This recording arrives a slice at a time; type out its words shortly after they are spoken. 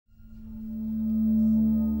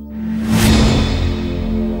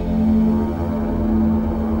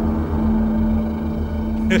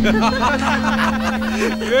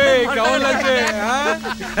কেমন লাগছে?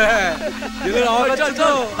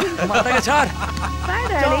 মাথাকে ছাড়।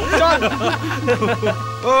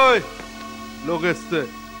 ওই লোক এসছে,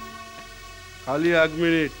 খালি 1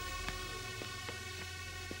 মিনিট।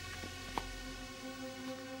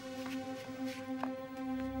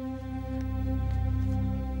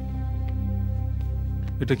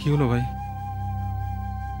 এটা কি হলো ভাই?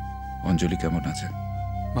 অঞ্জলি কেমন আছে?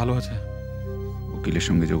 ভালো আছে। উকিলের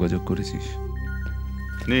সঙ্গে যোগাযোগ করেছিস?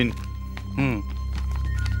 নিন।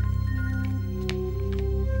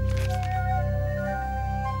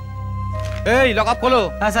 এই লক আপ খোলো।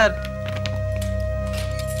 হ্যাঁ স্যার।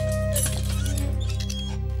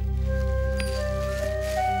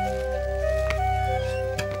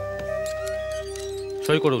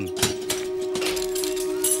 সই করুন।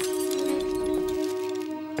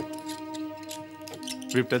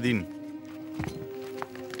 স্ক্রিপ্টটা দিন,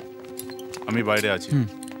 আমি বাইরে আছি।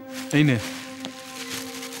 এই নে,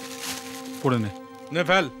 পড়ে নে। নে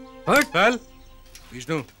ফেল ফেল।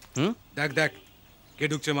 বিষ্ণু দেখ দেখ কে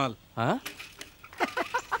ঢুকছে মাল। হ্যাঁ,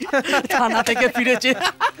 থানা থেকে ফিরেছে।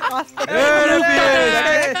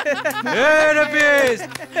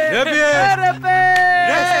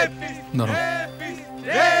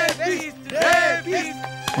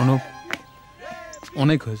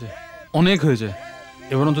 অনেক হয়েছে, অনেক হয়েছে।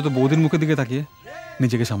 এবার অন্তত বৌদির মুখের দিকে তাকিয়ে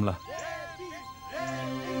নিজেকে সামলা।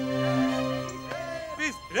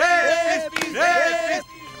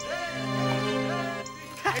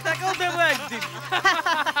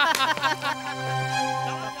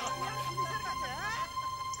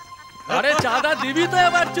 আরে চাঁদা দিবি তো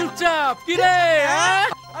এবার চুপচাপ। কি রে?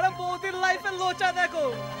 আরে বৌদির লাইফে লোচা দেখো,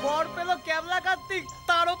 বর পেলো ক্যাবলা কার্তিক,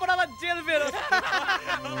 তার উপর আবার জেল বেরো।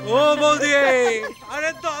 ও বৌদি, আরে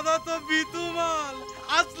দাদা তো বিতু মাল,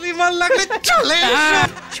 আসলি মাল লাগলে চলে।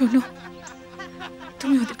 শোনো,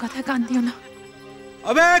 তুমি ওদের কথায় কান দিও না।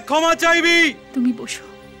 আবে ক্ষমা চাইবি। তুমি বসো,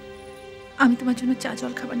 আমি তোমার জন্য চা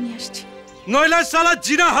জল খাবার নিয়ে আসছি। নইলে শালা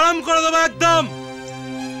জিনা হারাম করে দেবো একদম।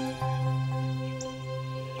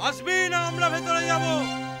 আসবি না আমরা ভেতরে যাব।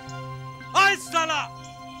 আয় শালা।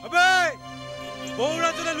 আবে বউরা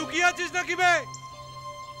চলে লুকিয়ে আছিস নাকি বে?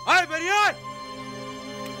 আয় বেরিয়ে আয়।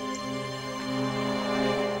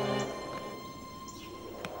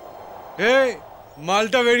 এই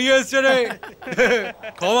মালটা বেরিয়ে এসছে রে।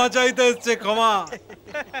 ক্ষমা চাইতে এসছে, ক্ষমা।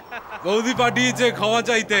 বৌদি পাঠিয়েছে ক্ষমা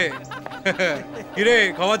চাইতে। কিরে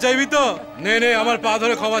ক্ষমা চাইবি তো? নে নে আমার পা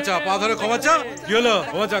ধরে ক্ষমা চা, পা ধরে ক্ষমা চা। কি হলো?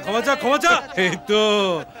 ক্ষমা চা, ক্ষমা চা, ক্ষমা চা। এই তো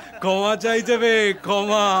ক্ষমা চাইছে বে,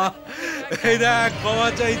 ক্ষমা। এই দেখ ক্ষমা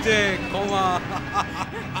চাইছে, ক্ষমা।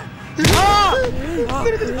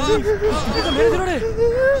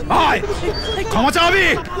 আয় ক্ষমা চাবি,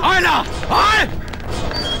 আয় না, আয়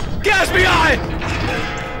কে আসবি, আয়।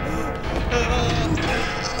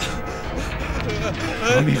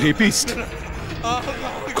 আমি রেপিস্ট,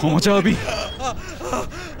 ক্ষমা চাবি?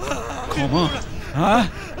 ক্ষমা? হ্যাঁ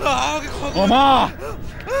ক্ষমা?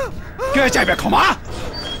 কে চাইবে ক্ষমা?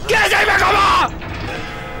 কে চাইবে ক্ষমা?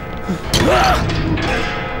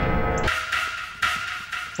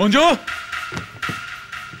 অঞ্জু,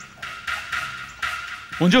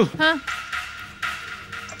 অঞ্জু। হ্যাঁ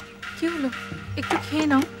কি হলো? একটু খেয়ে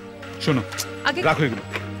নাও। শোনো, আগে রাখো এগুলো।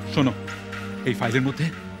 শোনো, এই ফাইলের মধ্যে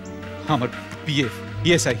আমার PF,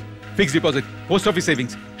 ESI, fixed deposit, post office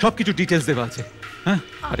savings সবকিছু ডিটেলস দেওয়া আছে। হ্যাঁ,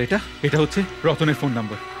 আর এটা হচ্ছে রতনের ফোন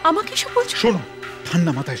নাম্বার। আমাকে সব বলছো? শোনো,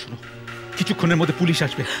 ঠান্ডা মাথায় শোনো, কিছুক্ষণের মধ্যে পুলিশ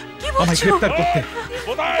আসবে আমায় গ্রেফতার করতে।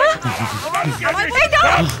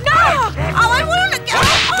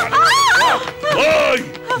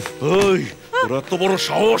 তোর এত বড়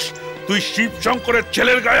সাহস, তুই শিব শঙ্করের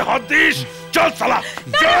ছেলের গায়ে হাত দিস? চল শালা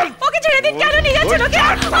চল। ওকে ছেড়ে দিন। কেন নিয়ে যাচ্ছেন ওকে?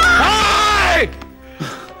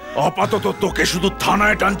 আপাতত তোকে শুধু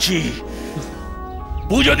থানায় টানছি।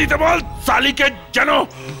 বুঝে দিতে বল সালিকে যেন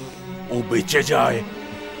ও বেঁচে যায়।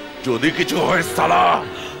 যদি কিছু হয় শালা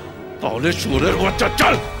তাহলে সুরের বাচ্চা।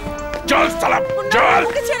 চল চল শালা চল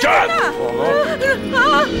চল।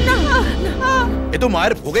 এ তো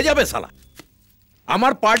মায়ের ভোগে যাবে শালা।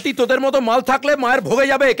 আমার পার্টি তোদের মতো মাল থাকলে মায়ের ভোগে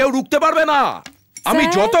যাবে, কেউ রুখতে পারবে না। আমি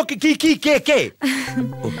যত কি কি কে কে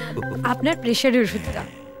আপনার প্রেসারের ওষুধটা।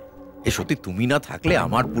 এ সত্যি তুমি না থাকলে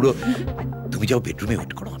আমার পুরো। তুমি যাও বেডরুমে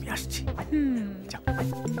ওয়েট করো, আমি আসছি।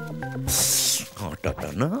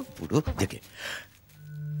 না পুরো দেখে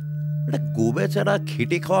গো বেচারা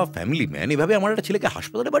খেটে খাওয়া ফ্যামিলি ম্যান এভাবে আমার একটা ছেলেকে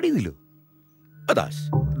হাসপাতালে পাঠিয়ে দিল। দাস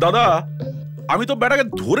দাদা, আমি তো বেটাকে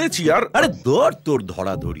ধরেছি। আর আরে ধর, তোর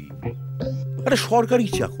ধরা ধরি। আরে সরকারি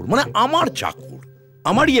চাকর, মানে আমার চাকর,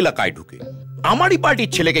 আমারই এলাকায় ঢুকে আমারই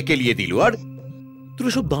পার্টির ছেলেকে কেলিয়ে দিল। আর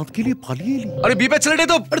তুই সব দাঁত কেলিয়ে পালিয়ে এলি। আরে বিপে ছেলেটা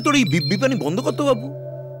তো। আরে তোর এই বিপানি বন্ধ করতো বাবু।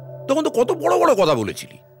 তখন তো কত বড় বড় কথা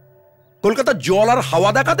বলেছিলি। কলকাতার জল আর হাওয়া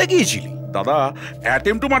দেখাতে গিয়েছিলি। দাদা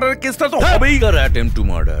অ্যাটেম্প টু মার্ডারের কেসটা তো হবেই। অ্যাটেম্প টু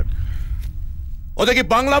মার্ডার ওদের কি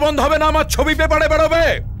বাংলা বন্ধ হবে না আমার ছবি পেপারে বেরোবে?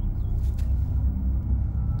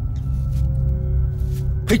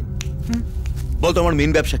 বলতো আমার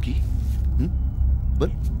মেন ব্যবসা কি?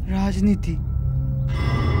 বল। রাজনীতি।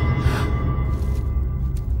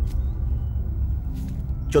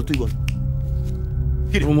 চল তুই বল।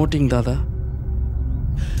 প্রমোটিং দাদা।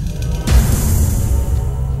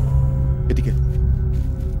 এদিকে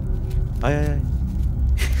আয় আয় আয়।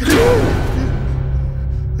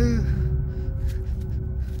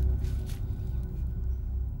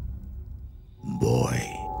 ভয়।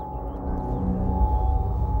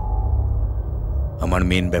 আমার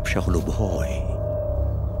মেন ব্যবসা হলো ভয়।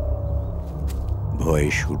 ভয়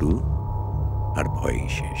শুরু আর ভয়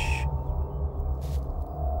শেষ।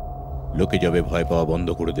 লোকে যাবে ভয় পাওয়া বন্ধ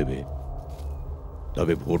করে দেবে,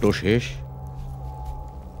 তবে ভোটও শেষ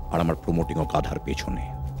আর আমার প্রমোটিংও গাধার পেছনে।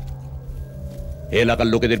 এলাকার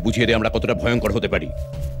লোকেদের বুঝিয়ে দিয়ে আমরা কতটা ভয়ঙ্কর হতে পারি।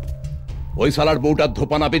 ওই সালার বউটার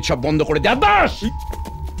ধোপানাপিত সব বন্ধ করে দেয়।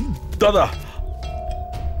 দাদা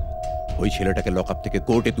ওই ছেলেটাকে লকআপ থেকে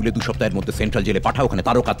কোর্টে তুলে 2 সপ্তাহের মধ্যে সেন্ট্রাল জেলে পাঠাও, ওখানে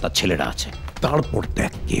তারও কাত্তার ছেলেরা আছে। তারপর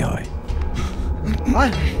দেখ কি হয়।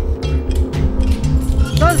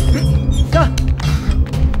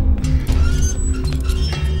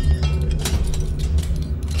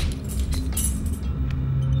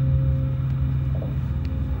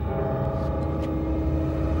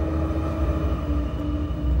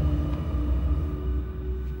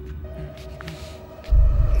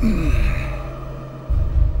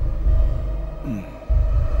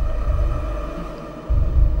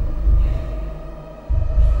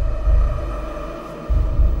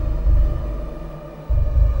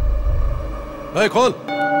 খোল।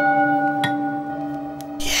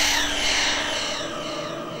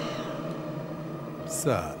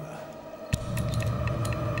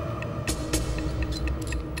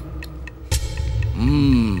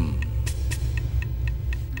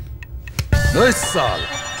 সালা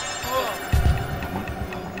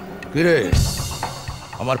কিরে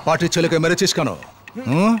আমার পার্টির ছেলেকে মেরেছিস কেন?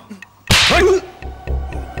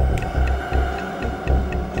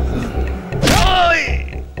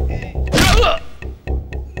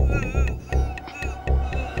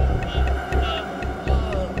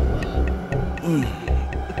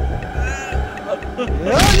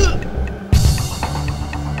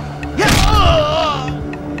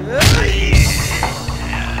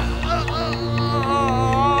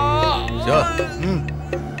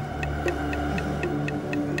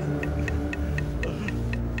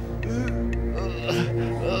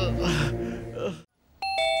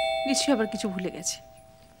 নিশ্চয়ই আবার কিছু ভুলে গেছে।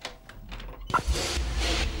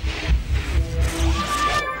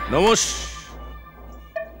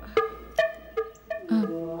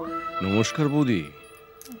 নমস্কার বৌদি।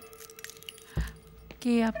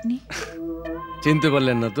 কে আপনি? চিনতে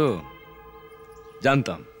পারলেন না তো?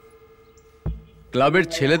 জানতাম। ক্লাবের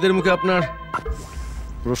ছেলেদের মুখে আপনার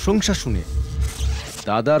প্রশংসা শুনে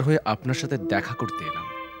দাদার হয়ে আপনার সাথে দেখা করতে এলাম।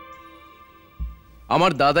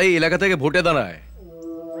 আমার দাদাই এলাকা থেকে ভোটে দাঁড়ায়,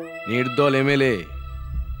 নির্দল এমএলএ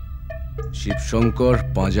শিবশঙ্কর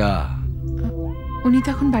পাঁজা। উনি তো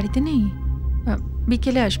এখন বাড়িতে নেই,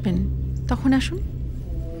 বিকেলে আসবেন, তখন আসুন।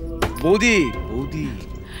 বৌদি বৌদি,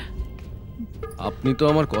 আপনি তো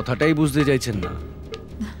আমার কথাটাই বুঝতে চাইছেন না।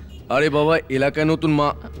 আরে বাবা, এলাকায় নতুন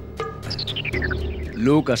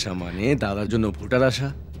লোক আসা মানে দাদার জন্য ভোটার আসা,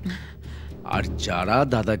 আর যারা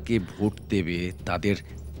দাদাকে ভোট দেবে তাদের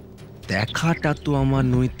দেখাটা তো আমার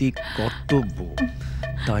নৈতিক কর্তব্য,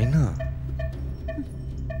 তাই না?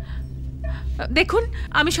 দেখুন,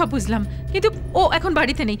 আমি সব বুঝলাম, কিন্তু ও এখন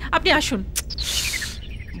বাড়িতে নেই, আপনি আসুন।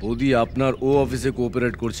 বৌদি, আপনার ও অফিসে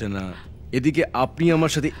কোঅপারেট করছে না, এদিকে আপনি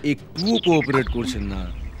আমার সাথে একটুও কোঅপারেট করছেন না,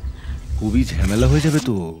 খুবই ঝামেলা হয়ে যাবে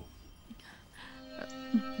তো।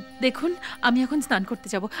 দেখুন, আমি এখন স্নান করতে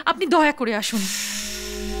যাব, আপনি দয়া করে আসুন।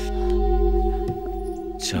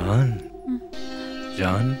 চান?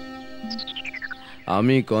 চান?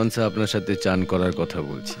 আমি কনসা আপনার সাথে চান করার কথা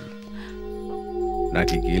বলছি,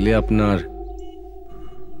 নাকি গেলে আপনার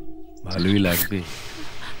ভালোই লাগবে?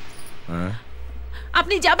 হ্যাঁ,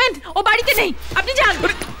 আপনি যাবেন, ও বাড়িতে নেই, আপনি যান।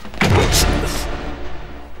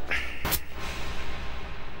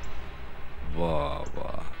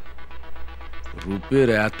 বাবা, রূপের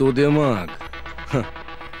এত দেমাগ।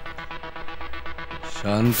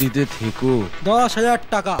 শান্তিতে থেকো। 10,000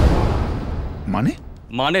 টাকা। মানে?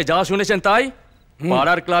 মানে যা শুনেছেন তাই।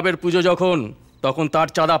 পাড়ার ক্লাবের পুজো যখন, তখন তার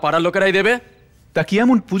চাঁদা পাড়ার লোকেরাই দেবে। তা কি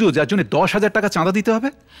এমন পুজো যার জন্য 10,000 টাকা চাঁদা দিতে হবে?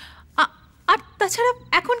 আর তাছাড়া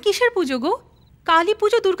এখন কিসের পুজো গো? কালী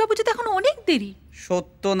পুজো দুর্গা পুজো তো এখন অনেক দেরি।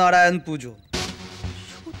 সত্যনারায়ণ পুজো।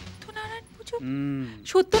 সত্যনারায়ণ পুজো?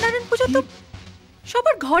 সত্যনারায়ণ পুজো তো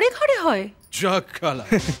সবার ঘরে ঘরে হয়। যাক খালা,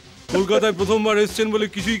 কলকাতায় প্রথমবার এসেছেন বলে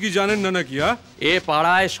কিছুই কি জানেন না নাকি? এ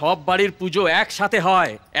পাড়ায় সব বাড়ির পুজো একসাথে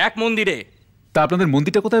হয় এক মন্দিরে। তা আপনাদের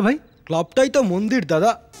মন্দিরটা কোথায় ভাই? ক্লাবটাই তো মন্দির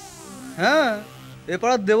দাদা। হ্যাঁ, এ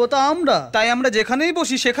পাড়ার দেবতা আমরা, তাই আমরা যেখানেই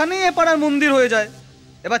বসি সেখানেই এ পাড়ার মন্দির হয়ে যায়।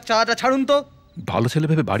 এবার চাটা ছাড়ুন তো। ভালো ছেলে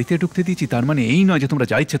ভেবে বাড়িতে ঢুকতে দিয়েছি, তার মানে এই নয় যে তোমরা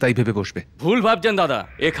যা ইচ্ছে তাই ভেবে বসবে। ভুল ভাবছেন দাদা,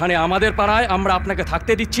 এখানে আমাদের পাড়ায় আমরা আপনাকে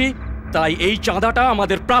থাকতে দিচ্ছি, তাই এই চাঁদাটা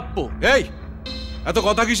আমাদের প্রাপ্য। এই এত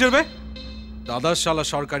কথা কিসের বে? দাদার শালা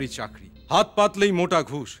সরকারি চাকরি, হাত পাতলেই মোটা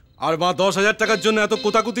ঘুষ, আর মা 10,000 টাকার জন্য এত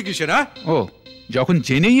কোতাকুতি কিসের? হ্যাঁ, ও যখন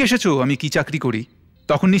জেনেই এসেছো আমি কি চাকরি করি,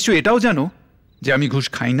 তখন নিশ্চয়ই এটাও জানো যে আমি ঘুষ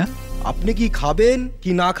খাই না। আপনি কি খাবেন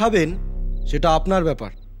কি না খাবেন সেটা আপনার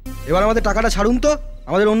ব্যাপার। এবার আমাদের টাকাটা ছাড়ুন তো,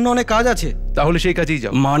 আমাদের অন্য অনেক কাজ আছে। তাহলে সেই কাজেই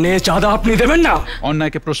যাও। মানে চাঁদা আপনি দেবেন না?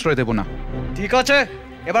 অন্যায়কে প্রশ্রয় দেব না। ঠিক আছে,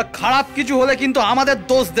 এবার খারাপ কিছু হলে কিন্তু আমাদের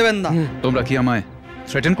দোষ দেবেন না। তোমরা কি আমায়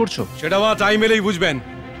থ্রেটেন করছো? সেটা মা টাইম এলেই বুঝবেন।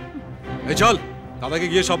 এই চল, দাদাকে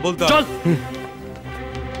গিয়ে সব বলতে হবে। চল।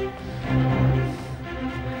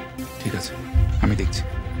 ঠিক আছে, আমি দেখছি,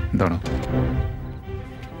 দাঁড়াও।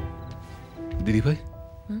 দিদি ভাই।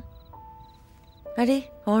 আরে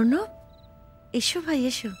অর্ণব, এসো ভাই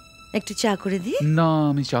এসো, একটু চা করে দিই। না,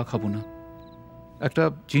 আমি চা খাবো না। একটা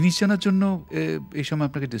জিনিস জানার জন্য এই সময়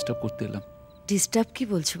আপনাকে ডিস্টার্ব করতে এলাম। ডিস্টার্ব কি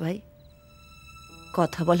বলছো ভাই?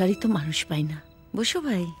 কথা বলারই তো মানুষ পাই না। বসো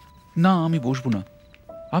ভাই। না, আমি বসবো না।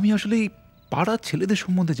 আমি আসলে এই পাড়ার ছেলেদের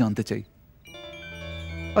সম্বন্ধে জানতে চাই।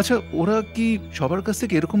 আচ্ছা, ওরা কি সবার কাছ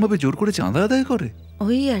থেকে এরকম ভাবে জোর করে চাঁদা আদায় করে?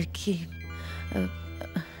 ওই আর কি।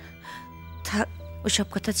 থাক, ওসব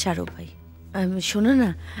কথা ছাড়ো ভাই। শোনো না,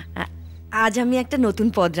 আজ আমি একটা নতুন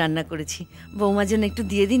পদ রান্না করেছি, বৌমার জন্য একটু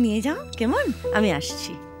দিয়ে দিয়ে নিয়ে যাও কেমন? আমি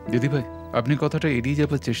আসছি। দিদি ভাই, আপনি কথাটা এড়িয়ে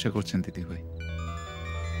যাবার চেষ্টা করছেন দিদি ভাই।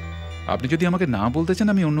 আপনি যদি আমাকে না বলতে চান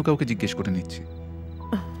আমি অন্য কাউকে জিজ্ঞেস করে নিচ্ছি।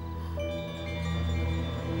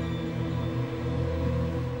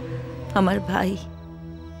 আমার ভাই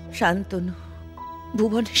শান্তনু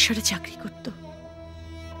ভুবনেশ্বরে চাকরি করত,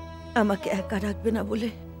 আমাকে একা রাখবে না বলে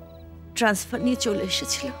ট্রান্সফার নিয়ে চলে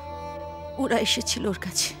এসেছিল। ওরা এসেছিল ওর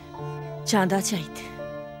কাছে চাঁদা চাইতে,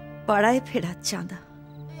 পাড়ায় ফেরার চাঁদা।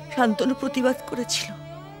 শান্তনু প্রতিবাদ করেছিল,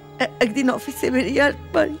 একদিন অফিসে বেরিয়ে আর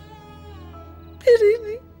বাড়ি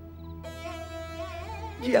ফেরেনি।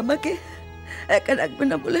 যে আমাকে একা রাখবে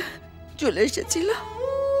না বলে চলে এসেছিল,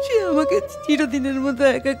 সে আমাকে চিরদিনের মতো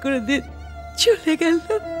একা করে দিয়ে চলে গেল।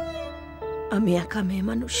 আমি একা মেয়ে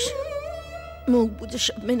মানুষ, মুখ বুঝে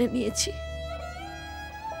সব মেনে নিয়েছি।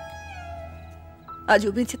 আজও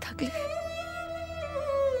বেঁচে থাকলে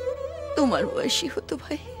তোমার বয়সী হতো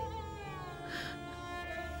ভাই।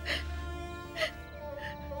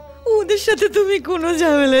 ওদের সাথে তুমি কোনো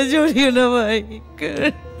ঝামেলা জড়িও না ভাই।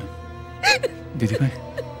 দিদি ভাই,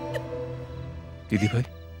 দিদি ভাই,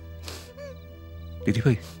 দিদি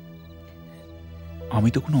ভাই, আমি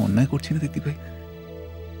তো কোনো অন্যায় করছি না দিদি ভাই।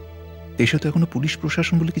 দেশে তো এখনো পুলিশ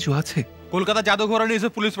প্রশাসন বলে কিছু আছে। কলকাতা জাদুঘর নিয়েছে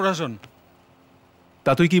পুলিশ প্রশাসন।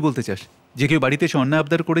 তা তুই কি বলতে চাস? যে কেউ বাড়িতে এসে অন্যায়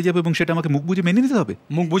আবদার করে যাবে এবং সেটা আমাকে মুখ বুঝে মেনে নিতে হবে?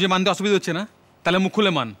 মুখ বুঝে মানতে অসুবিধা হচ্ছে না? তাহলে মুখ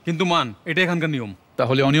খুলে মান, কিন্তু মান, এটা এখানকার নিয়ম।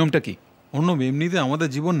 তাহলে অনিয়মটা কি? অন্য এমনিতে আমাদের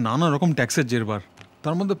জীবন নানা রকম ট্যাক্সের জেরবার,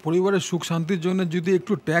 তার মধ্যে পরিবারের সুখ শান্তির জন্য যদি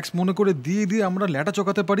একটু ট্যাক্স মনে করে দিয়ে দিয়ে আমরা ল্যাটা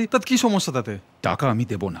চকাতে পারি, তাতে কি সমস্যা? তাতে টাকা আমি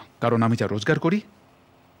দেব না, কারণ আমি যা রোজগার করি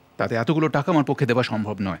তাতে এতগুলো টাকা আমার পক্ষে দেওয়া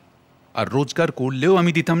সম্ভব নয়। আর রোজগার করলেও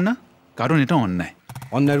আমি দিতাম না, কারণ এটা অন্যায়।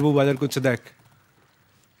 অন্যায়ের বউ বাজার করছে দেখ।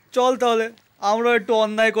 চল তাহলে আমরা একটু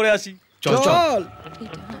অন্যায় করে আসি। চল চল।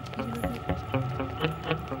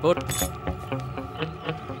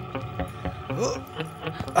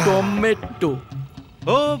 টমেটো।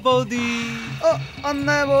 ও বৌদি।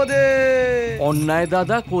 অন্যায় বৌদি। অন্যায়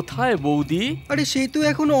দাদা কোথায় বৌদি? আরে সে তো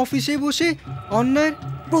এখন অফিসে বসে অন্যায়ের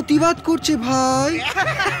প্রতিবাদ করছে ভাই।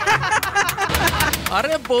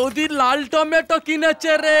 আরে বৌদি লাল টমেটো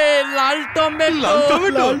কিনেছে রে, লাল টমেটো। লাল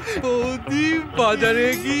টমেটো? বৌদি বাজারে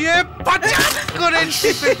গিয়ে 50 করে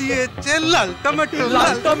টিপে দিয়েছে লাল টমেটো।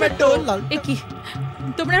 লাল টমেটো। এ কি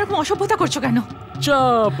তোমরা এরকম অসভ্যতা করছো কেন? চা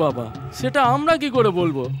বাবা, সেটা আমরা কি করে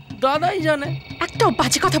বলবো, দাদাই জানে। একটাও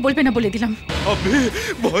বাজে কথা বলবে না বলে দিলাম। আবে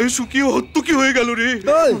ভয় শুকিয়ে হত্যকি হয়ে গেল রে।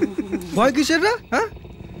 ভয় কিসের রে? হ্যাঁ,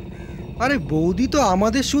 আরে বৌদি তো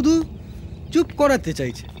আমাদের শুধু চুপ করাতে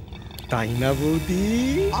চাইছে, তাই না বৌদি?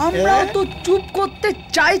 আমরাও তো চুপ করতে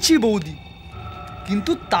চাইছি বৌদি,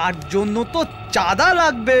 কিন্তু তার জন্য তো চাঁদা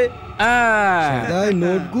লাগবে।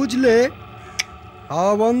 নোট গুজলে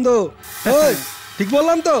খাওয়া বন্ধ। ঠিক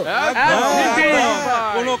বললাম তো?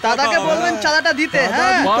 দাদাকে বলবেন চাঁদাটা দিতে।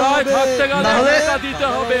 হ্যাঁ, পাড়ায় থাকতে গেলে টাকা দিতে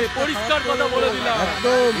হবে, পরিষ্কার কথা বলে দিলাম।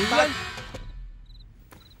 একদম।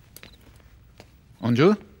 অঞ্জু,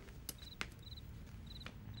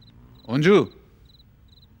 অঞ্জু,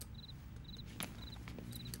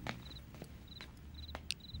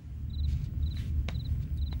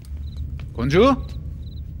 অঞ্জু,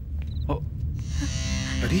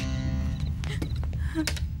 আরে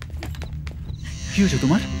কি হয়েছে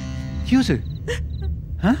তোমার? কি হয়েছে?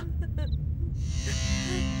 হ্যাঁ,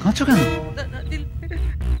 কাঁদছো কেন?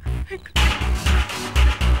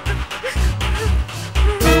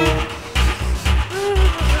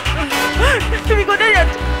 তুমি কোথায়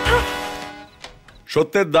যাচ্ছ?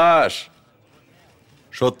 সত্যের দাস,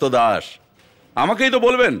 সত্য দাস, আমাকেই তো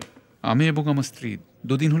বলবেন। আমি এবং আমার স্ত্রী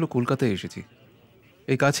দুদিন হলো কলকাতায় এসেছি,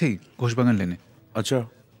 এই কাছেই ঘোষবাগান লেনে। আচ্ছা,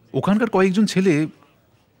 ওখানকার কয়েকজন ছেলে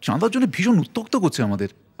চাঁদার জন্য ভীষণ উত্তক্ত করছে আমাদের।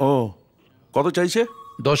 ও, কত চাইছে?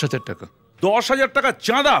 10,000 টাকা। 10,000 টাকা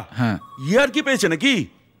চাঁদা? হ্যাঁ। ইয়ার কি পেয়েছে নাকি?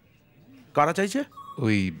 কারা চাইছে?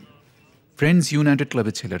 ওই ফ্রেন্ডস ইউনাইটেড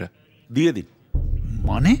ক্লাবের ছেলেরা। দিয়ে দিন।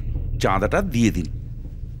 মানে? চাঁদাটা দিয়ে দিন।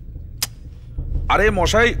 আরে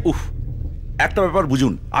মশাই, একটা ব্যাপার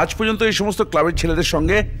বুঝুন, আজ পর্যন্ত এই সমস্ত ক্লাবের ছেলেদের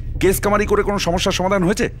সঙ্গে কেস কামারি করে কোনো সমস্যার সমাধান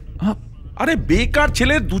হয়েছে? আরে বেকার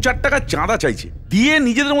ছেলে 2-4 টাকা চাঁদা চাইছে, দিয়ে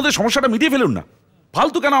নিজেদের মধ্যে সমস্যাটা মিটিয়ে ফেলুন না।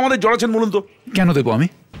 ফালতু কেন আমাদের জড়াচ্ছেন বলুন তো? কেন দেবো আমি?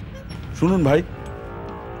 শুনুন ভাই,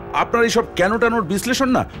 আপনার এইসব কেন টানোর বিশ্লেষণ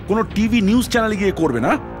না কোনো টিভি নিউজ চ্যানেলে গিয়ে করবে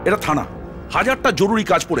না। এটা থানা, 1000টা জরুরি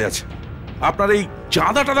কাজ পড়ে আছে। আপনার এই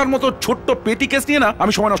চাঁদা টাদার মতো ছোট্ট পেটি কেস নিয়ে না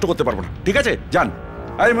আমি সময় নষ্ট করতে পারবো না। ঠিক আছে, যান।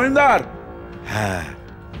 এই মজুমদার, হ্যাঁ,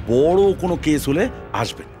 বড় কোনো কেস হলে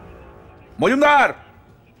আসবেন। মজুমদার,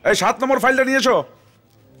 এই 7 নম্বর ফাইলটা নিয়ে এসো।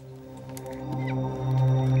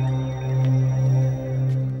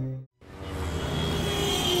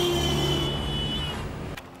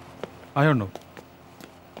 I don't know.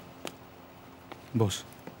 বস।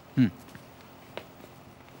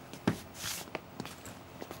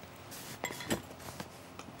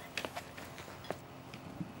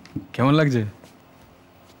 কেমন লাগছে?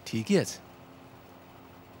 ঠিকই আছে।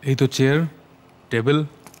 এই তো চেয়ার, টেবিল,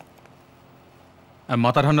 আর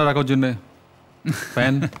মাথা ঠান্ডা রাখার জন্যে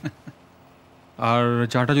ফ্যান, আর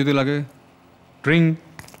চাটা যদি লাগে ড্রিঙ্ক,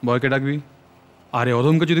 বয়কে ডাকবি। আর এই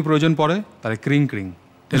অধমকে যদি প্রয়োজন পড়ে তাহলে ক্রিং ক্রিং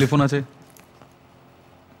টেলিফোন আছে।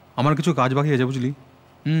 আমার কিছু কাজ বাকি আছে বুঝলি,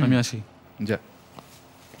 আমি আসি। যা।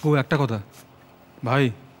 ও একটা কথা ভাই,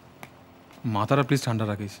 মাথাটা প্লিজ ঠান্ডা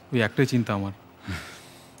রাখিস, ওই একটাই চিন্তা আমার।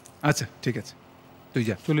 আচ্ছা ঠিক আছে, তুই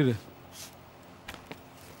যা। চলি রে।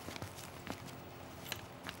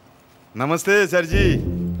 नमस्ते सर जी,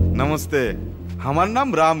 नमस्ते। আমার নাম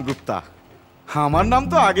রাম গুপ্তা। আমার নাম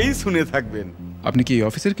তো আগেই শুনে থাকবেন। আপনি কি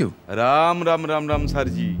অফিসের কেউ? রাম রাম রাম রাম স্যার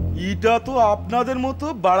জি, এটা তো আপনাদের মতো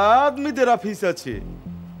বড় আদমিদের অফিস আছে।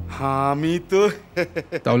 আমি তো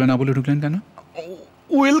তাহলে না বলে ঢুকলেন কেন?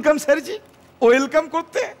 ওয়েলকাম স্যার জি, ওয়েলকাম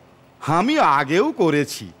করতে আমি আগেও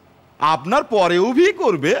করেছি, আপনার পরেও ভি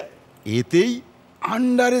করবে। এতেই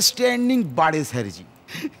আন্ডারস্ট্যান্ডিং বাড়ে স্যার জি।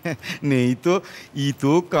 নেই তো ই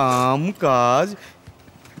তো কাম কাজ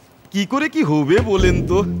কি করে কি হবে বলেন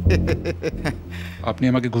তো? আপনি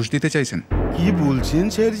আমাকে ঘুষ দিতে চাইছেন? কি বলছেন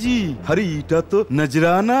স্যার জি? আরে এটা তো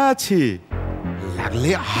নজরানা আছে, লাগলে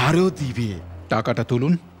আরো দিবে। টাকাটা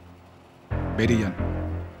তুলুন, বেরিয়ে যান।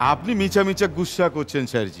 আপনি মিছা মিছা গুসা করছেন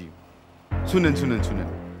স্যার জি। শুনেন শুনেন শুনেন,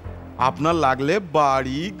 আপনার লাগলে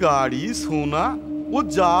বাড়ি গাড়ি সোনা ও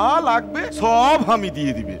যা লাগবে সব আমি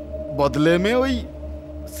দিয়ে দিবে। বদলে মে ওই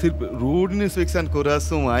সির্ফ রোড ইন্সপেকশন করার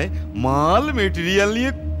সময় মাল মেটেরিয়াল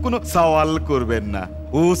নিয়ে কোনো সওয়াল করবেন না,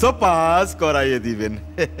 ও সব পাস করাইয়ে দিবেন।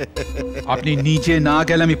 আপনি নিজে না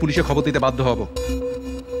গেলে আমি পুলিশে খবর দিতে বাধ্য হব।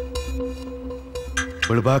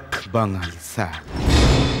 बड़बक बंगाली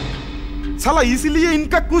साला इसलिए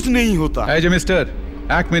इनका कुछ नहीं होता। এই যে মিস্টার,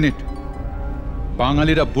 1 মিনিট।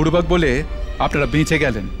 বাঙালিরা বুড়বাক বলে আপনারা বেঁচে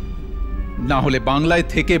গেলেন, না হলে বাংলায়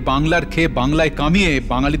থেকে বাংলার খেয়ে বাংলায় কামিয়ে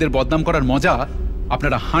বাঙালিদের বদনাম করার মজা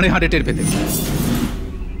আপনারা হাড়ে হাড়ে টের পেতেন।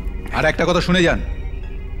 আর একটা কথা শুনে যান,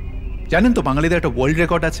 জানেন তো বাঙালিদের একটা ওয়ার্ল্ড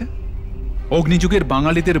রেকর্ড আছে। অগ্নিযুগের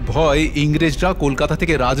বাঙালিদের ভয় ইংরেজরা কলকাতা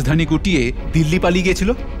থেকে রাজধানী গুটিয়ে দিল্লি পালিয়ে গিয়েছিল।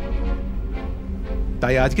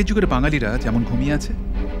 তাই আজকের যুগের বাঙালিরা যেমন ঘুমিয়ে আছে,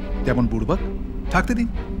 যেমন বুড়বাক থাকতে দিন।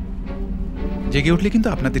 জেগে উঠলে কিন্তু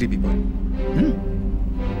আপনাদেরই বিপদ।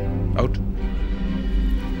 Out,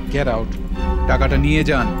 get out. টাকাটা নিয়ে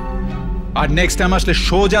যান, আর নেক্সট টাইম আসলে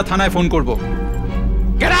সোজা থানায় ফোন করব।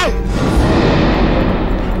 Get out.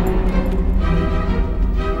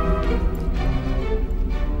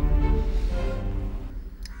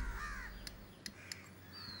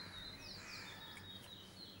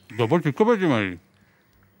 ডবল ঠিক পেয়েছি মারি।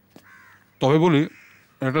 তবে বলি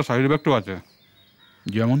একটা সাইড এফেক্টও আছে।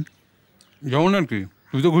 যেমন? যেমন আর কি,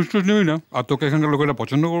 তুই তো ঘুষ টুস নিবি না, আর তোকে এখানকার লোকেরা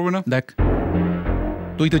পছন্দ করবে না। দেখ,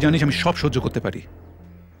 তুই তো জানিস আমি সব সহ্য করতে পারি,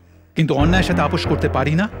 কিন্তু অন্যায়ের সাথে আপোষ করতে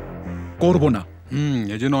পারি না, করবো না।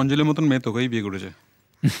 এই জন্য অঞ্জলির মতন মেয়ে তোকেই বিয়ে করেছে।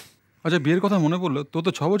 আচ্ছা, বিয়ের কথা মনে পড়লো, তোর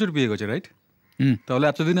তো 6 বছর বিয়ে গেছে, রাইট? তাহলে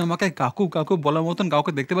এতদিন আমাকে কাকু কাকু বলার মতন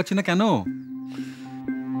কাউকে দেখতে পাচ্ছি না কেন?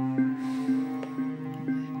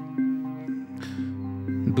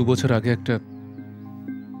 2 বছর আগে একটা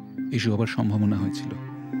ইস্যু হবার সম্ভাবনা হয়েছিল,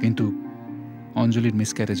 কিন্তু অঞ্জলির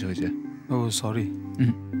মিসক্যারেজ হয়ে যায়। ও সরি।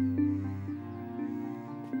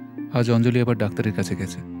 আজ অঞ্জলি আবার ডাক্তারের কাছে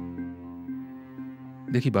গেছে,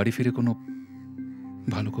 দেখি বাড়ি ফিরে কোনো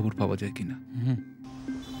ভালো খবর পাওয়া যায় কিনা।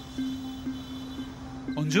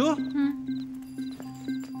 অঞ্জু,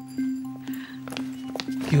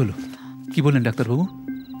 কি হলো? কি বললেন ডাক্তারবাবু?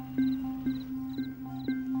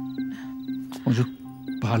 অঞ্জু,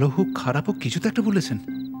 ভালো হোক খারাপ হোক কিছু তো একটা বলেছেন,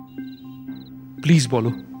 প্লিজ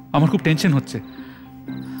বলো, আমার খুব টেনশন হচ্ছে।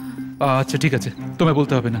 আচ্ছা ঠিক আছে, তোমায়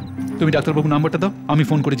বলতে হবে না, তুমি ডাক্তারবাবুর নাম্বারটা দাও, আমি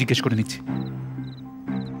ফোন করে জিজ্ঞেস করে নিচ্ছি।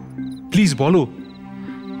 প্লিজ বলো,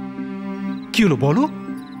 কি হলো বলো।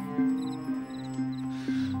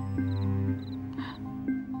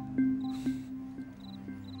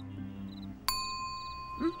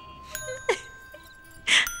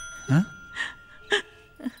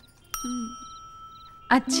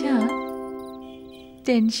 আচ্ছা,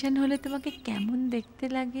 টেনশন হলে তোমাকে কেমন দেখতে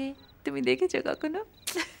লাগে তুমি দেখেছো কখনো?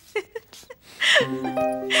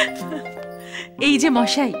 এই যে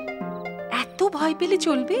মশাই, এত ভয় পেলে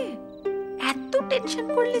চলবে? এত টেনশন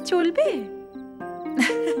করলে চলবে?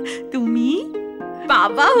 তুমি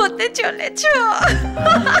বাবা হতে চলেছো।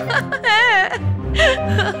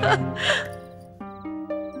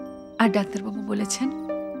 আর ডাক্তারবাবু বলেছেন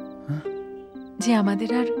যে আমাদের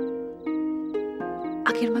আর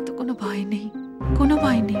আগের মতো কোনো ভয় নেই, কোনো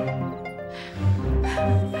ভয় নেই,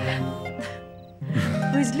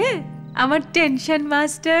 বুঝলে আমার টেনশন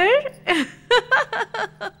মাস্টার।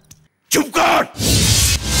 চুপ কর,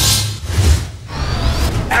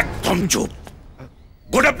 একদম চুপ।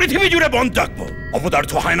 গোটা পৃথিবী জুড়ে বন্ধ থাকবো।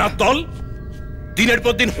 অপদার্থ হায়নার দল দিনের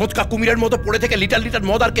পর দিন হোঁচকা কুমিরের মতো পড়ে থেকে লিটার লিটার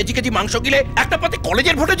মদ আর কেজি কেজি মাংস গিলে একটা পাতে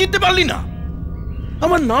কলেজের ভোটে জিততে পারলি না।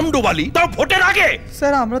 আমার নাম ডোবালি, তাও ভোটের আগে।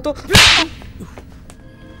 স্যার আমরা তো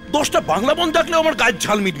 10টা বাংলা বন থাকলেও আমার গায়ের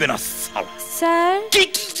ঝাল মিটবে না। স্যার কি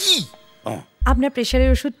কি কি আপনার প্রেশারের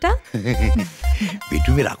ওষুধটা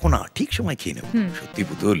বেডরুমে রাখো না, ঠিক সময় খেয়ে নেব। সত্যি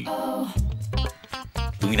পুতুল,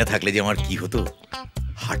 তুমি না থাকলে যে আমার কি হতো,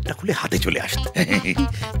 হাতটা খুলে হাতে চলে আসতো।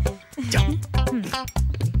 যাও।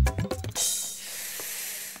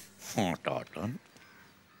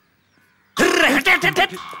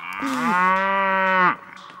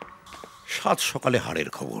 সাত সকালে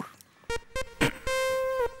হাড়ের খবর।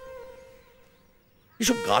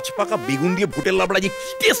 এসব গাছ পাকা বেগুন দিয়ে ভুটের লাবড়া যে কি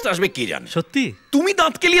টেস্ট আসবে কে জানে। সত্যি? তুমি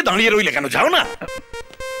দাঁত কেলিয়ে দাঁড়িয়ে রইলে কেন, যাও না।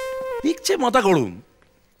 দেখছে মাথা গরম।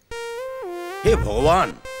 হে ভগবান,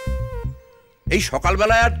 এই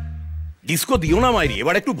সকালবেলায় আর ডিস্কো দিও না মাইরি,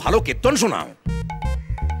 এবার একটু ভালো কীর্তন শোনাও।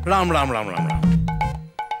 রাম রাম রাম রাম রাম।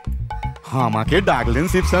 আমাকে ডাকলেন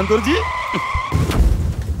শিবশঙ্করজি?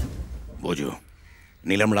 বোঝো,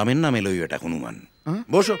 নীলাম রামের নামে লই এটা হনুমান।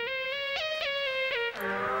 বসো।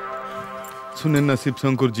 শুনেন না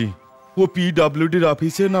শিবশঙ্করজি, ও পিডব্লিউডির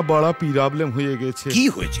অফিসে না বড় প্রবলেম হয়ে গেছে। কি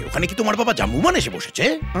হয়েছে ওখানে? কি তোমার বাবা জাম্বুমান এসে বসেছে?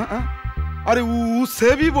 আরে उससे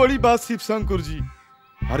भी बड़ी बात শিবশঙ্করজি,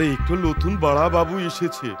 আরে একটু নতুন বড়া বাবু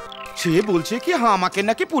এসেছে, সে বলছে কি আমাকে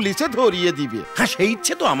নাকি পুলিশে ধরিয়ে দিবে। হ্যাঁ, সেই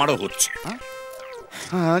ইচ্ছে তো আমারও হচ্ছে।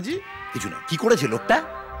 হ্যাঁ জি, কিছু না। কি করেছে লোকটা?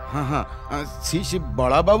 হ্যাঁ হ্যাঁ, সে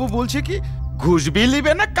বড়া বাবু বলছে কি ঘুষ भी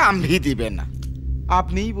দিবে না, কাম भी দিবে না।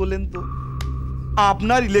 আপনিই বলেন তো,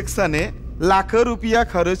 আপনার ইলেকশনে লাখ রুপিয়া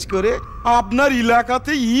খরচ করে আপনার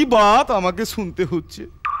এলাকাতে এই বাত আমাকে শুনতে হচ্ছে।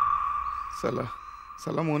 সালা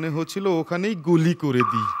সালা মনে হচ্ছিল ওখানেই গুলি করে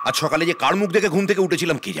দিই। আজ সকালে যে কার মুখ দেখে ঘুম থেকে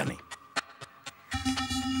উঠেছিলাম কি জানে।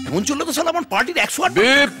 এমন চললে তো সালা আমার পার্টির 108।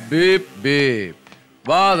 বেপ বেপ বেপ,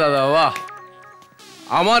 বাহ দাদা বাহ।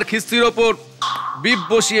 আমার খিস্তির ওপর বিপ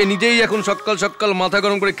বসিয়ে নিজেই এখন সকাল সকাল মাথা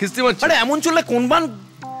গরম করে খিস্তি মারছে। আরে এমন চললে কোন বান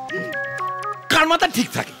কার মাথা ঠিক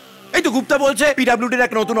থাকে? এই তো গুপ্তা বলছে পিডব্লিউডির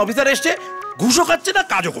এক নতুন অফিসার এসছে, ঘুষও খাচ্ছে না,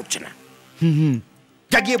 কাজও করছে না।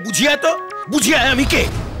 যা গিয়ে বুঝিয়ে তো, বুঝিয়ে আমি কে?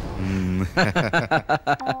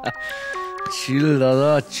 চিল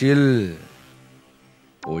দাদা চিল,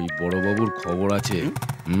 ওই বড় বাবুর খবর আছে।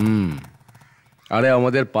 আরে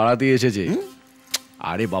আমাদের পাড়াতে এসেছে।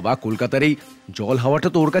 আরে বাবা, কলকাতার এই জল হাওয়াটা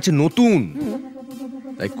তো ওর কাছে নতুন,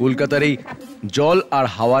 তাই কলকাতার এই জল আর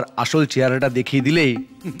হাওয়ার আসল চেহারাটা দেখিয়ে দিলেই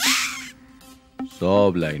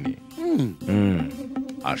সব লাইনে।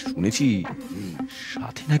 আর শুনেছি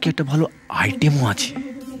সাথে নাকি একটা ভালো আইটেমও আছে।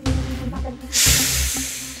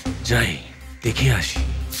 যাই দেখে আসি।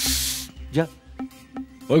 যা।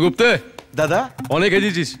 ওই গুপ্তে দাদা অনেক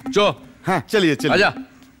এসেছিস, চ। হ্যাঁ চলিয়ে চলিয়ে। আজা।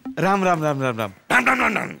 রাম রাম রাম রাম রাম রাম রাম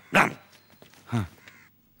রাম রাম রাম।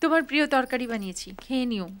 তোমার প্রিয় তরকারি বানিয়েছি, খেয়ে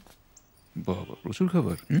নিও। বাবা প্রচুর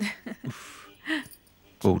খাবার।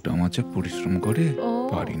 কৌটা মাচা পরিশ্রম করে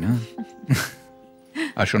পারি না।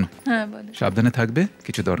 আর শোনো, সাবধানে থাকবে,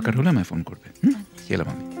 কিছু দরকার হলে আমায় ফোন করবে। গেলাম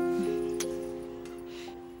আমি।